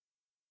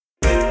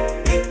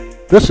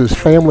This is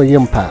Family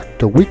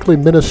Impact, a weekly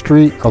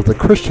ministry of the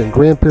Christian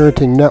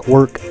Grandparenting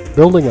Network,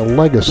 building a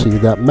legacy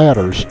that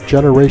matters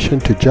generation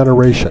to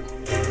generation.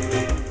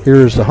 Here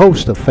is the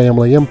host of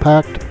Family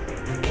Impact,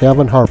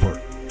 Kevin Harper.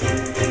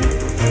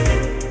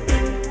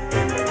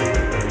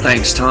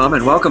 Thanks, Tom,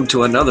 and welcome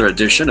to another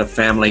edition of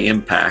Family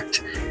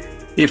Impact.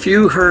 If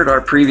you heard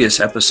our previous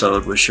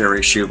episode with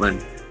Sherry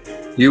Schumann,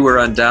 you were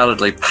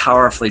undoubtedly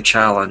powerfully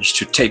challenged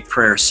to take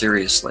prayer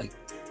seriously.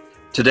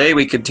 Today,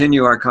 we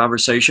continue our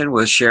conversation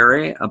with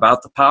Sherry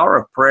about the power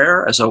of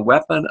prayer as a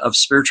weapon of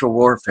spiritual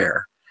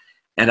warfare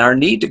and our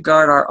need to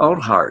guard our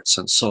own hearts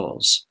and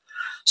souls.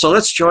 So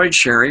let's join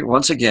Sherry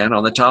once again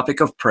on the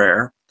topic of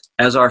prayer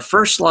as our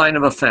first line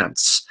of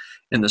offense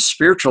in the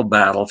spiritual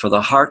battle for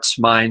the hearts,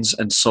 minds,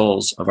 and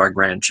souls of our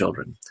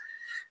grandchildren.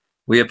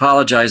 We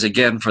apologize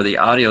again for the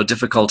audio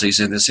difficulties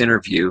in this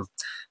interview,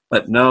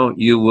 but know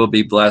you will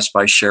be blessed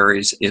by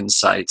Sherry's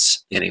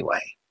insights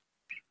anyway.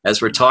 As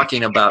we're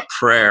talking about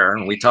prayer,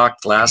 we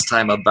talked last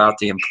time about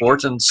the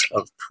importance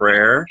of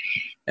prayer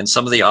and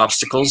some of the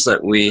obstacles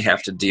that we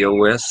have to deal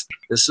with.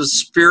 This is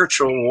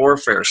spiritual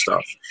warfare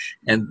stuff,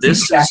 and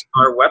this is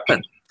our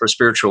weapon for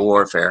spiritual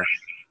warfare.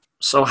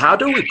 So how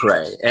do we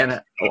pray,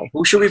 and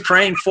who should we be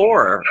praying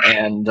for,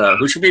 and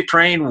who should we be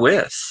praying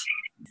with?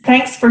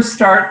 Thanks for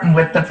starting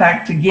with the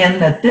fact again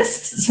that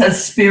this is a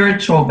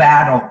spiritual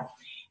battle.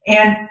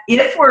 And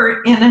if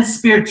we're in a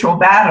spiritual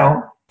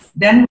battle,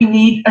 then we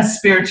need a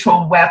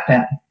spiritual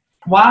weapon.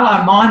 While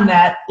I'm on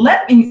that,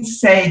 let me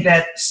say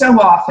that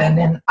so often,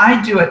 and I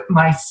do it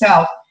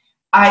myself,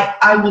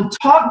 I will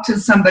talk to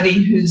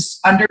somebody who's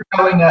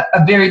undergoing a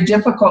very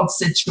difficult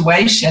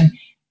situation,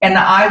 and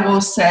I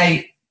will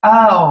say,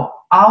 "Oh,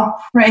 I'll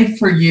pray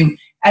for you,"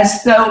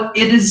 as though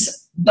it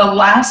is the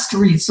last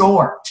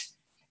resort.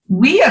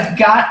 We have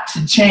got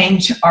to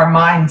change our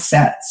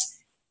mindsets.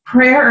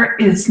 Prayer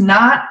is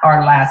not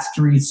our last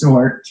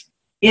resort.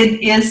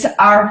 It is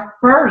our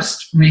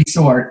first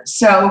resort.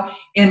 So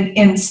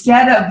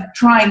instead of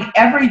trying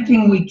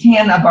everything we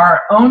can of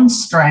our own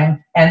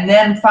strength, and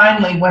then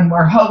finally, when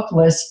we're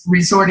hopeless,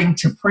 resorting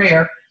to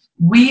prayer,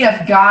 we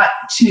have got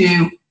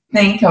to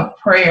think of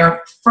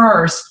prayer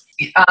first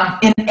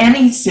in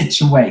any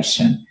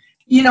situation.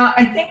 You know,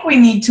 I think we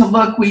need to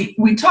look,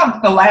 we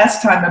talked the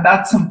last time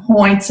about some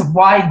points of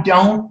why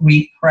don't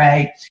we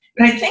pray.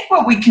 But I think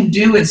what we can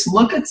do is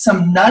look at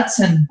some nuts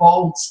and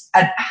bolts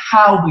at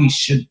how we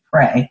should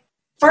pray.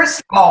 First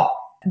of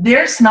all,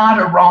 there's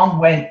not a wrong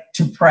way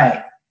to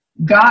pray.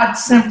 God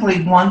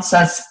simply wants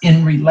us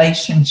in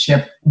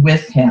relationship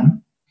with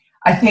Him.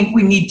 I think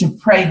we need to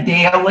pray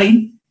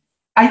daily.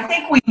 I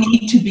think we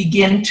need to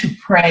begin to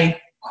pray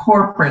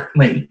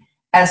corporately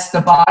as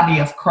the body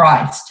of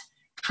Christ.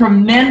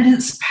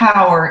 Tremendous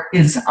power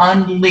is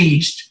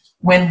unleashed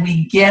when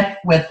we get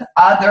with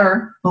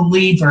other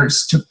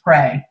believers to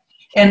pray.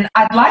 And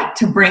I'd like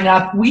to bring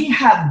up, we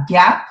have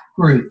GAP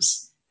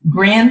groups,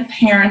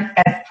 grandparent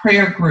at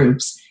prayer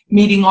groups,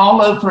 meeting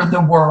all over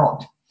the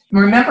world.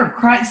 Remember,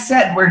 Christ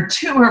said, where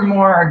two or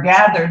more are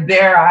gathered,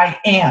 there I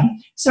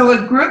am. So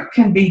a group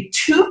can be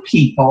 2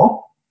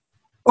 people,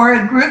 or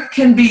a group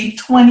can be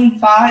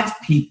 25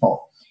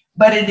 people.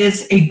 But it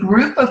is a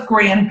group of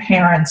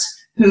grandparents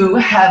who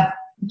have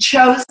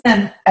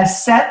chosen a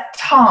set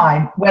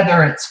time,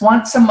 whether it's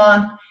once a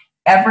month,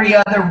 every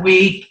other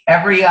week,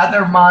 every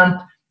other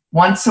month,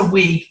 once a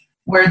week,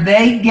 where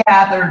they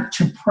gather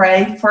to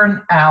pray for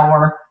an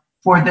hour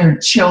for their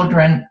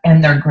children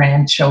and their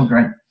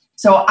grandchildren.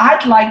 So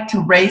I'd like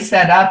to raise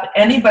that up.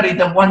 Anybody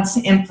that wants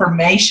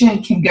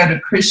information can go to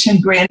Christian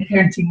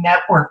Grandparenting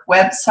Network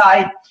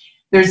website.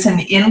 There's an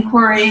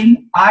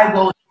inquiry. I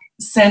will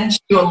send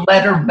you a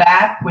letter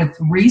back with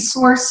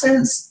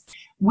resources.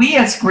 We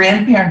as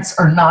grandparents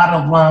are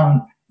not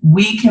alone.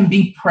 We can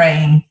be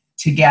praying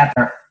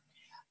together.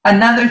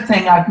 Another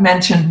thing I've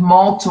mentioned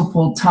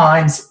multiple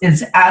times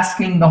is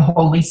asking the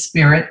Holy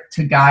Spirit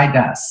to guide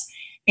us.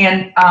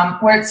 And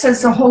where it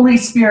says the Holy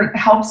Spirit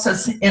helps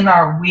us in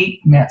our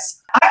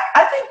weakness,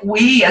 I think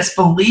we as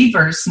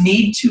believers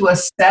need to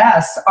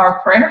assess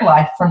our prayer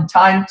life from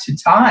time to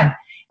time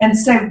and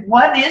say,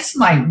 what is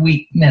my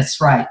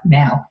weakness right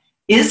now?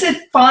 Is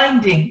it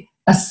finding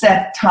a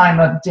set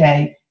time of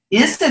day?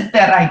 Is it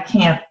that I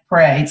can't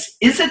pray?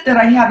 Is it that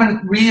I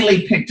haven't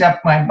really picked up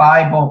my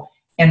Bible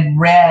and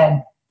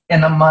read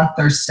in a month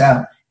or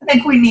so? I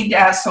think we need to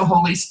ask the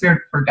Holy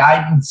Spirit for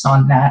guidance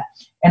on that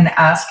and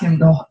ask Him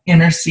to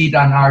intercede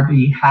on our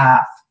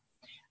behalf.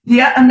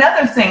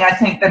 Another thing I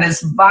think that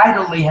is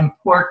vitally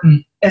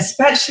important,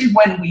 especially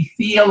when we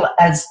feel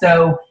as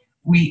though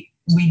we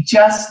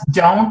just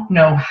don't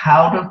know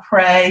how to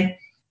pray.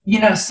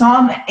 You know,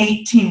 Psalm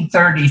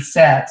 18:30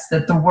 says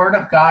that the Word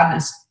of God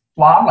is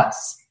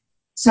flawless.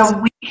 So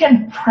we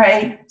can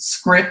pray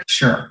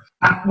Scripture.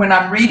 When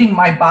I'm reading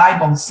my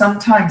Bible,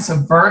 sometimes a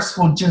verse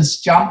will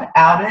just jump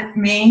out at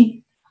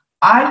me.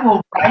 I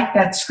will write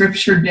that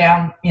Scripture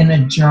down in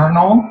a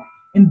journal,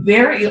 and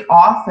very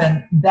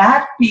often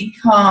that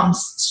becomes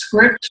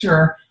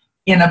Scripture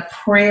in a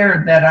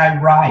prayer that I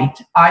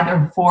write,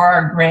 either for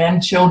our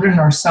grandchildren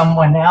or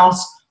someone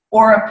else,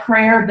 or a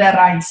prayer that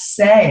I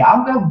say.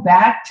 I'll go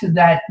back to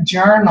that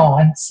journal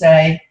and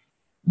say,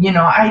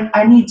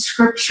 I need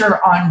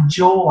scripture on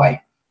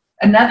joy.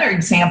 Another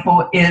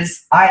example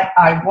is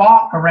I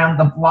walk around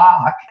the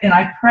block and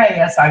I pray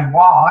as I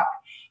walk,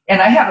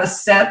 and I have a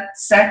set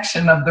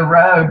section of the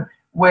road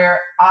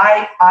where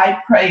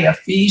I pray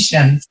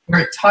Ephesians,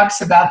 where it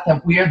talks about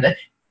that we're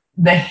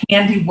the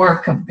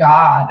handiwork of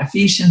God,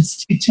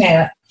 Ephesians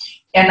 2:10.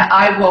 And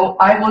I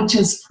will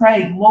just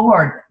pray,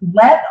 Lord,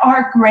 let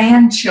our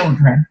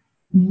grandchildren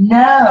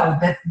know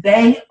that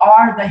they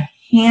are the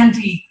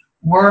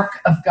handiwork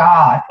of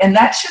God. And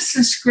that's just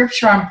the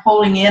scripture I'm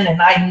pulling in,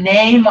 and I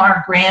name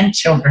our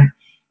grandchildren,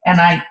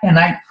 and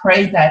I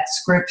pray that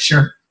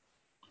scripture.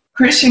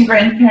 Christian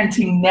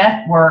Grandparenting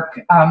Network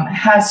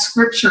has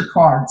scripture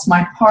cards.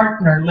 My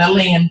partner,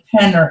 Lillian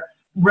Penner,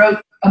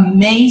 wrote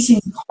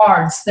amazing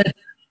cards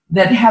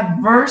that have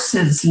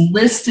verses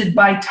listed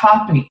by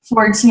topic.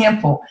 For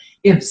example,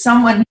 if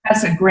someone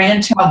has a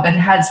grandchild that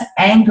has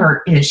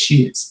anger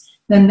issues,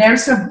 then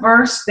there's a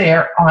verse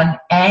there on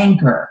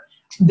anger.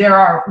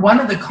 One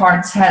of the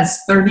cards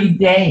has 30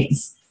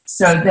 days,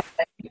 so that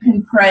you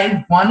can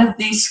pray one of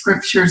these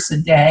scriptures a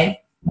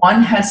day.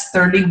 One has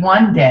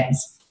 31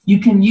 days. You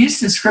can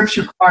use the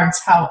scripture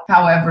cards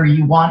however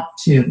you want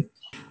to.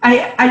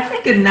 I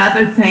think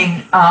another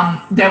thing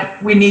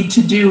that we need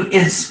to do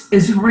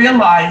is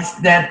realize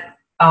that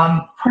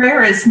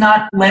prayer is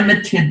not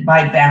limited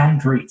by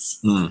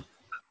boundaries.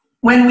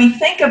 When we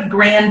think of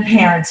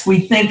grandparents, we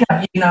think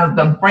of,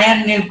 the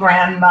brand new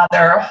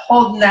grandmother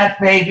holding that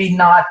baby,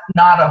 not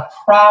a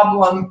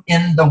problem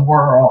in the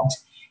world.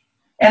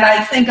 And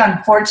I think,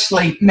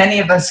 unfortunately, many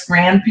of us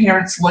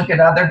grandparents look at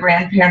other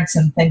grandparents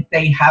and think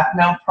they have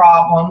no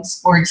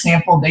problems. For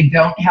example, they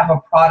don't have a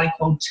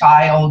prodigal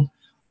child,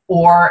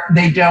 or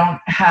they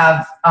don't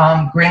have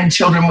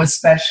grandchildren with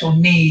special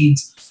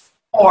needs.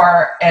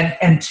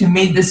 And to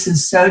me, this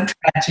is so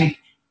tragic.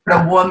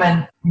 A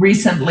woman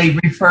recently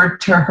referred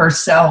to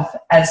herself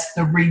as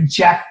the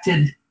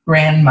rejected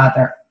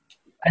grandmother.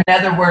 In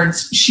other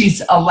words,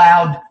 she's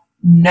allowed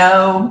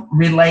no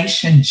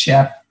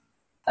relationship.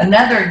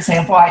 Another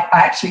example, I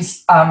actually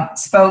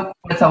spoke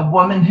with a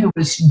woman who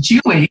was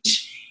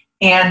Jewish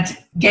and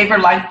gave her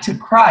life to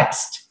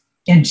Christ,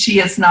 and she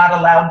is not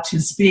allowed to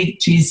speak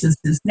Jesus'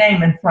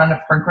 name in front of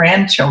her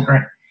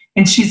grandchildren.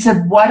 And she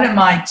said, what am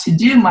I to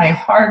do? My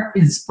heart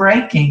is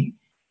breaking.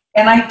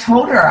 And I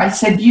told her, I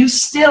said, you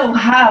still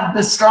have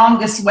the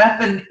strongest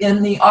weapon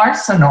in the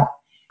arsenal.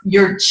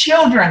 Your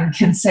children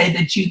can say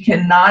that you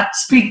cannot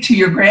speak to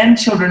your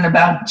grandchildren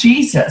about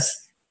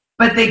Jesus,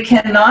 but they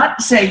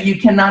cannot say you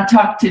cannot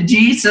talk to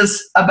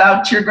Jesus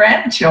about your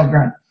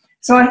grandchildren.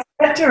 So I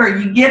said to her,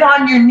 you get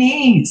on your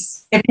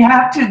knees. If you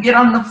have to, get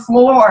on the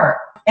floor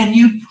and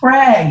you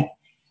pray.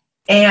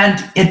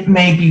 And it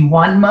may be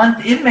 1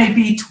 month, it may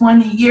be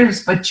 20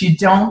 years, but you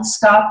don't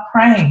stop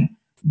praying.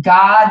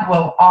 God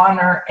will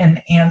honor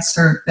and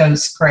answer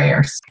those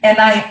prayers. And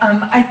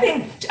I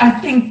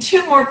think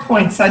 2 more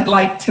points I'd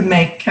like to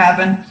make,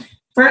 Kevin.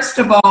 First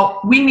of all,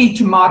 we need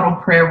to model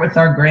prayer with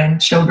our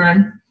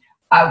grandchildren.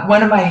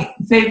 One of my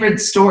favorite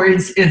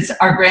stories is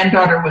our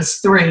granddaughter was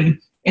 3,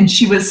 and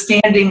she was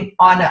standing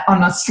on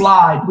a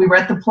slide. We were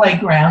at the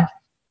playground.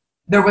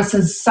 There was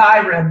a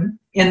siren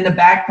in the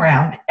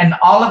background, and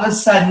all of a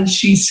sudden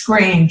she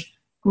screamed,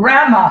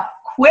 "Grandma,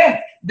 quick,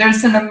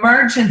 there's an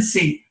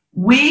emergency.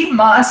 We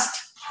must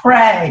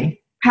pray."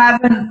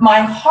 Having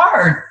my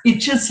heart, it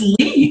just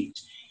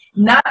leaped.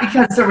 Not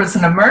because there was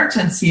an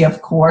emergency,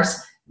 of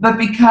course, but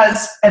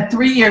because at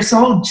 3 years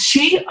old,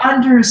 she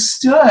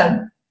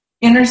understood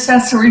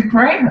intercessory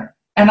prayer.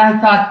 And I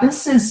thought,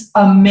 this is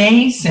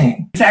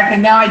amazing.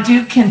 Exactly. Now I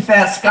do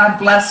confess, God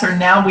bless her,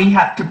 now we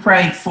have to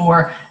pray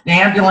for the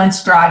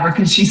ambulance driver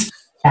because she's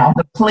now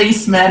the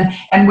policeman,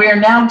 and we're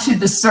now to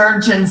the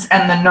surgeons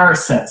and the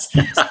nurses.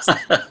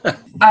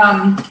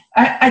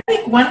 I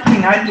think one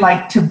thing I'd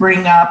like to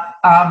bring up,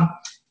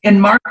 in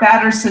Mark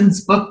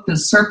Batterson's book, The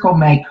Circle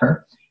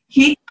Maker,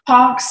 he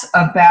talks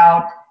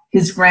about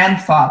his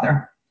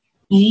grandfather,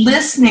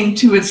 listening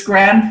to his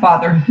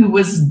grandfather who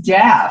was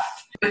deaf.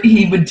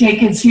 He would take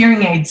his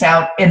hearing aids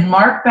out, and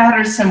Mark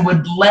Batterson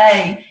would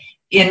lay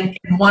in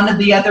one of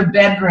the other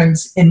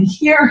bedrooms and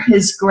hear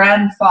his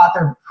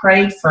grandfather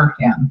pray for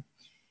him.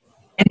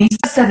 And he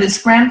says that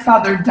his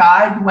grandfather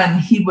died when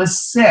he was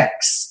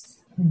 6.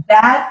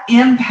 That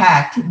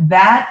impact,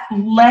 that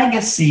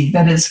legacy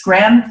that his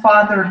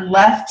grandfather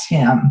left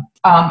him,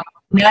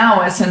 now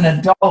as an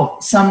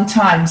adult,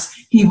 sometimes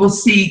he will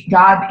see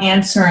God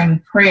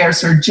answering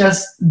prayers or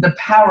just the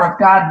power of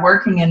God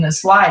working in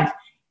his life.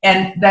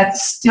 And that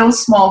still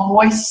small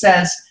voice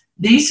says,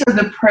 these are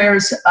the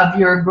prayers of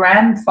your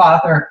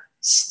grandfather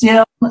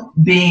still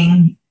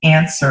being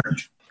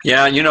answered.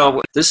 Yeah,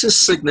 this is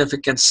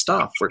significant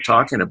stuff we're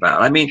talking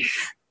about. I mean,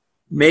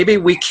 maybe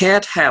we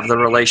can't have the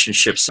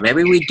relationships.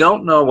 Maybe we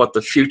don't know what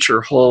the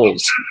future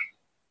holds,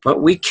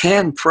 but we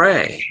can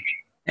pray.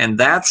 And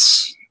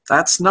that's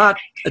not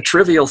a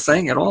trivial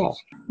thing at all.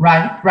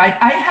 Right.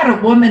 I had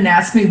a woman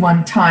ask me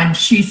one time,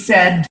 she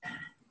said,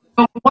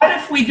 but what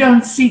if we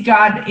don't see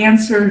God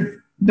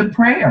answer the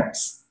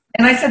prayers?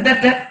 And I said,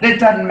 that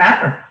doesn't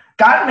matter.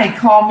 God may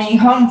call me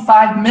home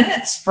 5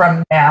 minutes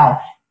from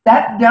now.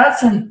 That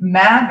doesn't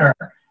matter.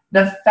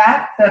 The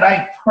fact that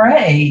I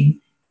prayed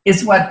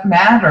is what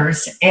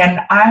matters. And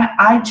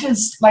I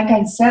just, like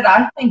I said,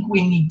 I think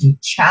we need to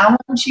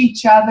challenge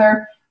each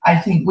other. I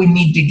think we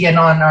need to get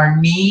on our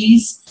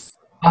knees.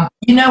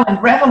 In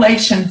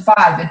Revelation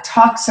 5, it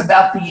talks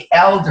about the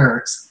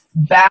elders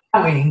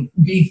bowing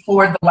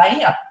before the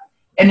Lamb.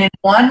 And in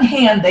one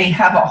hand, they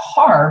have a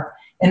harp,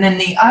 and in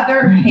the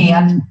other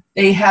hand,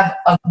 they have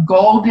a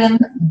golden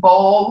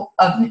bowl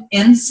of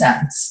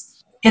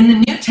incense. In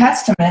the New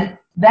Testament,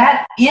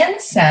 that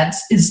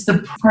incense is the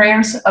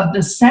prayers of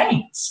the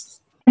saints.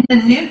 In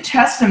the New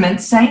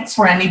Testament, saints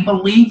were any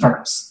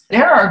believers.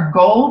 There are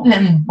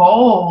golden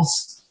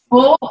bowls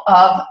full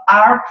of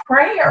our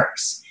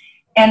prayers.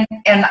 And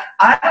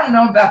I don't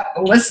know about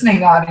the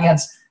listening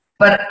audience,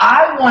 but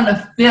I want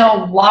to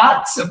fill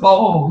lots of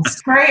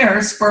bowls,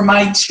 prayers for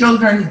my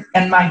children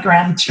and my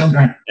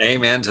grandchildren.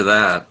 Amen to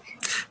that.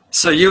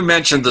 So you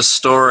mentioned the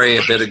story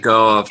a bit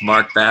ago of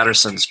Mark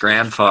Batterson's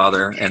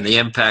grandfather and the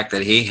impact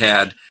that he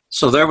had.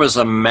 So there was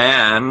a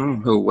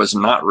man who was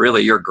not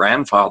really your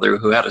grandfather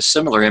who had a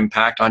similar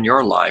impact on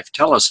your life.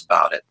 Tell us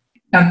about it.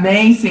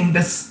 Amazing.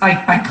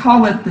 I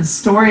call it the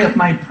story of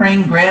my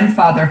praying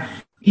grandfather.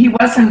 He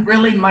wasn't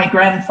really my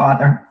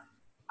grandfather.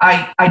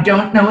 I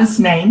don't know his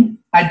name.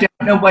 I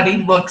don't know what he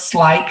looks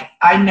like.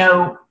 I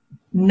know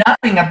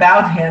nothing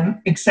about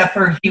him except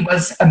for he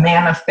was a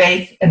man of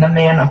faith and a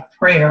man of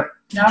prayer,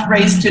 not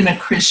raised in a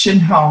Christian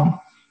home.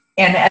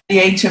 And at the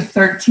age of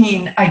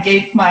 13, I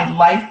gave my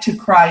life to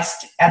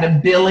Christ at a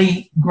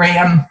Billy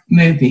Graham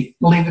movie.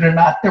 Believe it or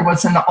not, there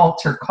was an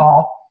altar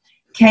call.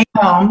 Came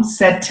home,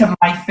 said to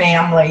my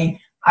family,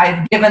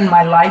 I've given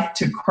my life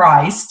to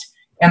Christ.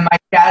 And my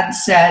dad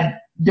said,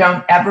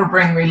 don't ever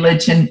bring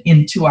religion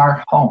into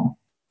our home,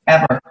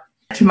 ever.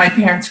 To my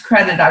parents'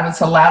 credit, I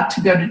was allowed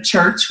to go to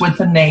church with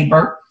a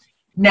neighbor.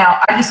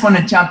 Now, I just want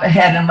to jump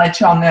ahead and let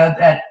y'all know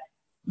that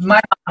my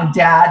mom and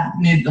dad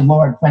knew the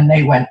Lord when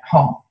they went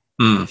home.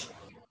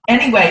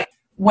 Anyway,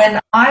 when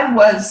I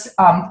was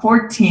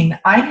 14,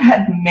 I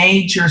had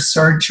major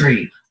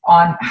surgery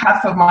on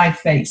half of my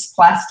face,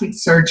 plastic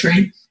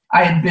surgery.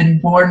 I had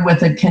been born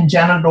with a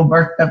congenital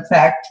birth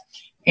defect,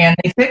 and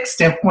they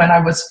fixed it when I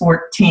was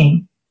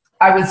 14.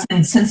 I was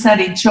in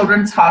Cincinnati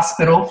Children's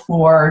Hospital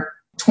for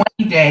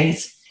 20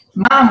 days.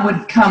 Mom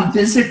would come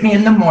visit me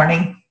in the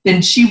morning,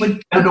 then she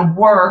would go to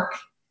work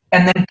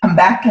and then come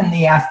back in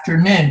the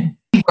afternoon.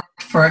 She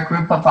worked for a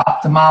group of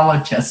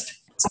ophthalmologists.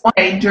 One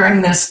day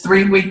during this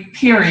 3-week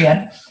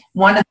period,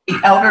 one of the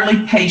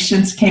elderly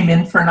patients came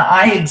in for an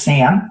eye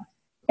exam,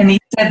 and he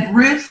said,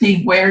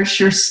 Ruthie, where's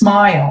your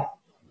smile?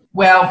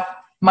 Well,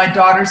 my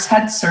daughter's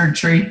had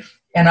surgery,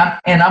 and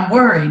I'm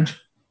worried,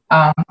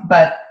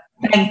 but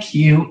thank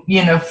you,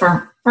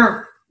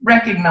 for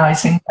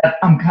recognizing that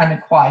I'm kind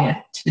of quiet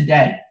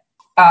today.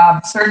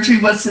 Surgery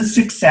was a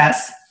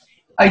success.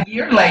 A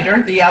year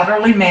later, the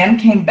elderly man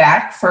came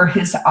back for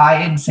his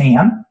eye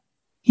exam.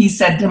 He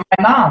said to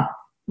my mom,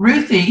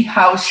 Ruthie,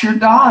 how's your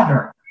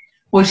daughter?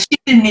 Well, she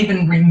didn't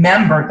even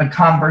remember the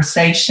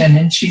conversation.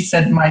 And she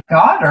said, my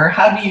daughter?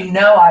 How do you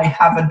know I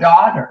have a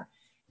daughter?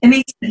 And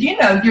he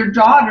said, your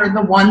daughter,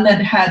 the one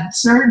that had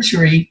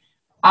surgery,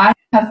 I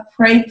have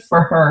prayed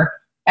for her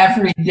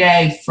every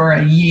day for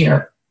a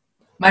year.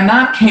 My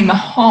mom came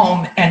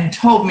home and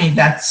told me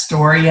that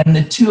story, and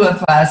the two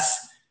of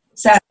us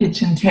sat at the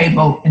kitchen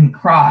table and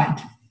cried.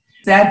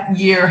 That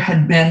year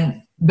had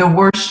been the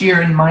worst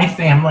year in my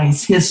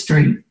family's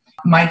history.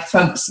 My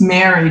folks'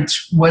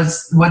 marriage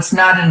was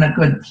not in a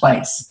good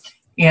place,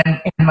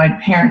 and my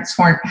parents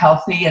weren't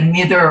healthy, and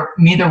neither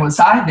was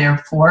I,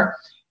 therefore.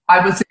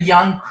 I was a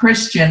young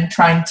Christian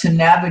trying to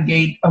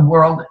navigate a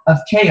world of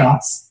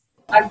chaos.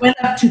 I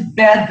went up to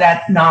bed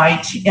that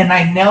night, and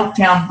I knelt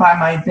down by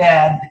my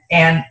bed,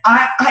 and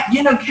I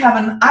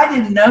Kevin, I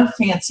didn't know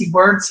fancy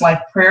words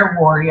like prayer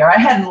warrior. I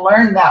hadn't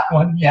learned that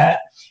one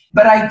yet,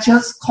 but I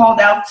just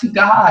called out to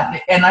God,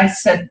 and I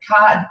said,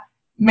 God,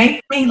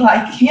 make me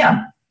like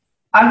him.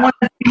 I want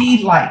to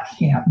be like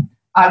him.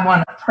 I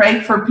want to pray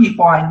for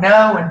people I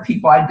know and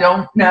people I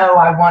don't know.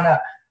 I want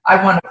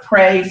to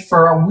pray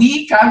for a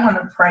week. I want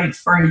to pray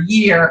for a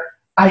year.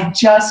 I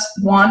just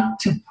want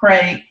to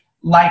pray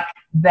like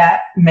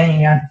that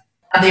man.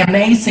 Now, the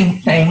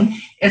amazing thing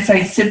is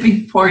I sit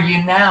before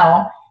you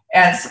now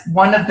as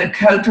one of the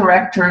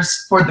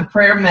co-directors for the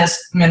prayer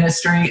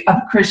ministry of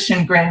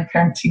Christian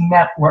Grandparenting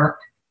Network.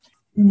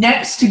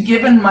 Next to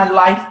giving my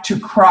life to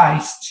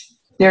Christ,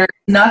 there is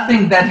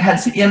nothing that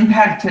has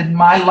impacted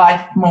my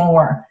life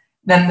more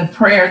than the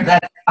prayer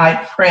that I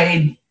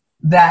prayed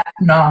that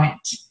night.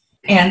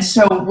 And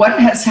so what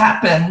has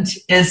happened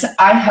is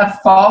I have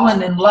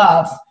fallen in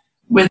love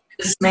with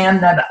this man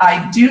that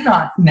I do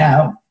not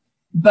know,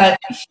 but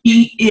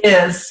he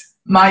is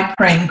my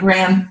praying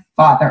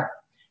grandfather.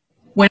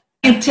 When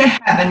we get to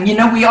heaven,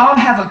 we all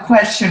have a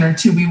question or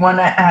two we want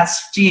to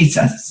ask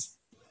Jesus.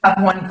 I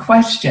have one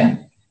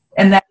question,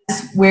 and that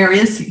is, where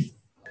is he?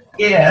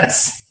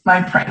 Yes,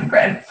 my praying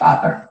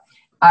grandfather.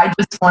 I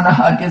just want to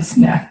hug his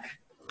neck.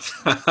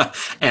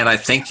 And I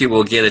think you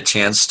will get a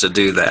chance to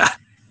do that.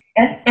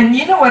 And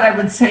you know what I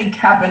would say,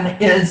 Kevin,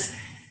 is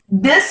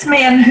this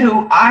man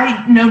who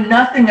I know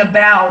nothing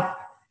about,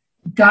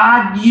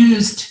 God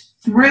used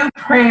through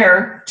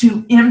prayer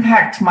to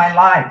impact my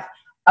life.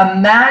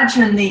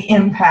 Imagine the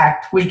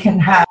impact we can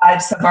have on the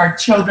lives of our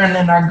children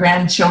and our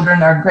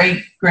grandchildren, our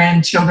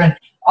great-grandchildren,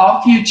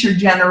 all future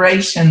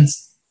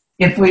generations,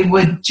 if we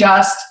would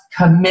just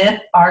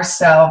commit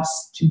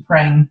ourselves to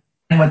praying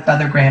with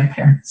other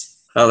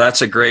grandparents. Oh,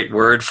 that's a great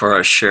word for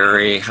us,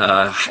 Sherry.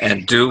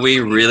 And do we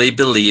really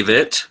believe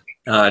it?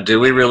 Do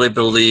we really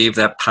believe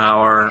that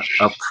power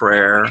of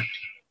prayer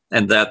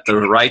and that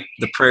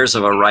the prayers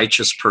of a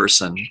righteous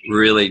person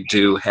really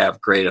do have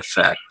great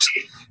effect?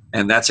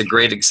 And that's a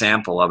great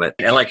example of it.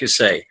 And like you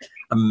say,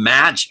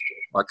 imagine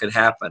what could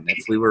happen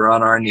if we were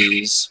on our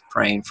knees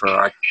praying for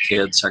our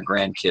kids, our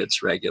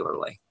grandkids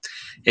regularly.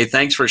 Hey,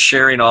 thanks for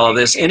sharing all of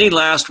this. Any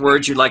last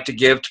words you'd like to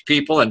give to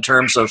people in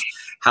terms of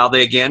how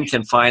they, again,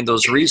 can find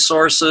those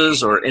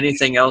resources or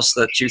anything else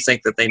that you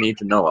think that they need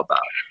to know about?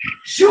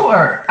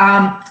 Sure.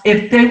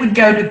 If they would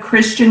go to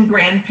Christian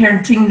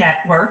Grandparenting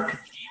Network,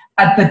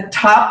 at the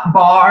top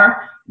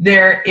bar,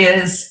 there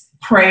is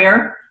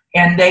prayer,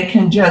 and they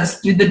can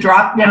just do the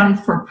drop down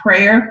for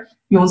prayer.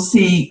 You'll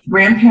see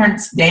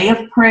Grandparents' Day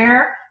of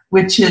Prayer,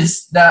 which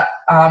is the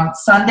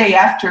Sunday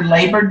after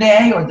Labor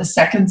Day or the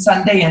second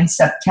Sunday in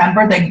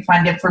September. They can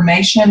find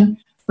information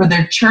for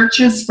their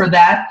churches for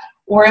that.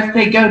 Or if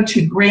they go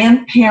to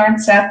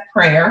Grandparents at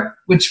Prayer,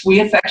 which we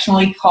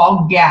affectionately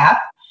call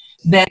GAP,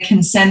 they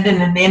can send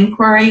in an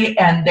inquiry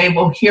and they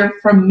will hear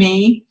from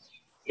me.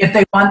 If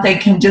they want, they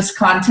can just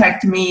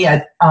contact me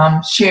at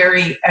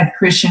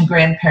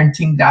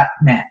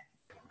sherry@christiangrandparenting.net.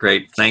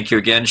 Great. Thank you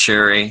again,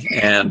 Sherry.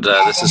 And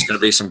this is going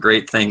to be some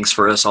great things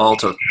for us all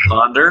to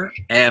ponder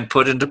and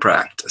put into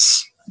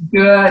practice.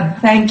 Good.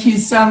 Thank you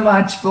so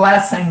much.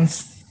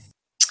 Blessings.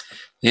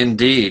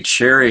 Indeed,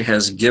 Sherry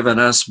has given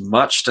us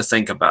much to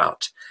think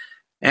about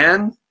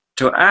and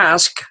to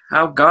ask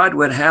how God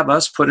would have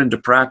us put into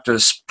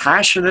practice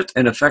passionate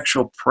and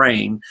effectual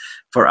praying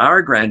for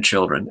our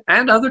grandchildren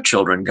and other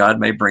children God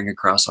may bring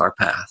across our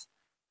path.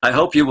 I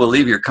hope you will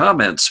leave your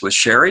comments with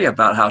Sherry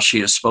about how she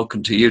has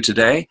spoken to you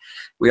today.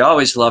 We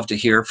always love to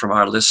hear from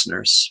our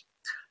listeners.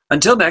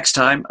 Until next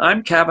time,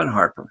 I'm Kevin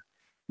Harper,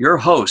 your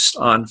host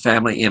on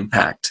Family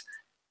Impact.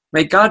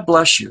 May God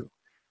bless you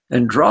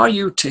and draw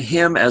you to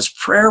Him as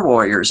prayer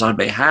warriors on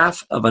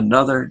behalf of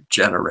another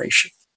generation.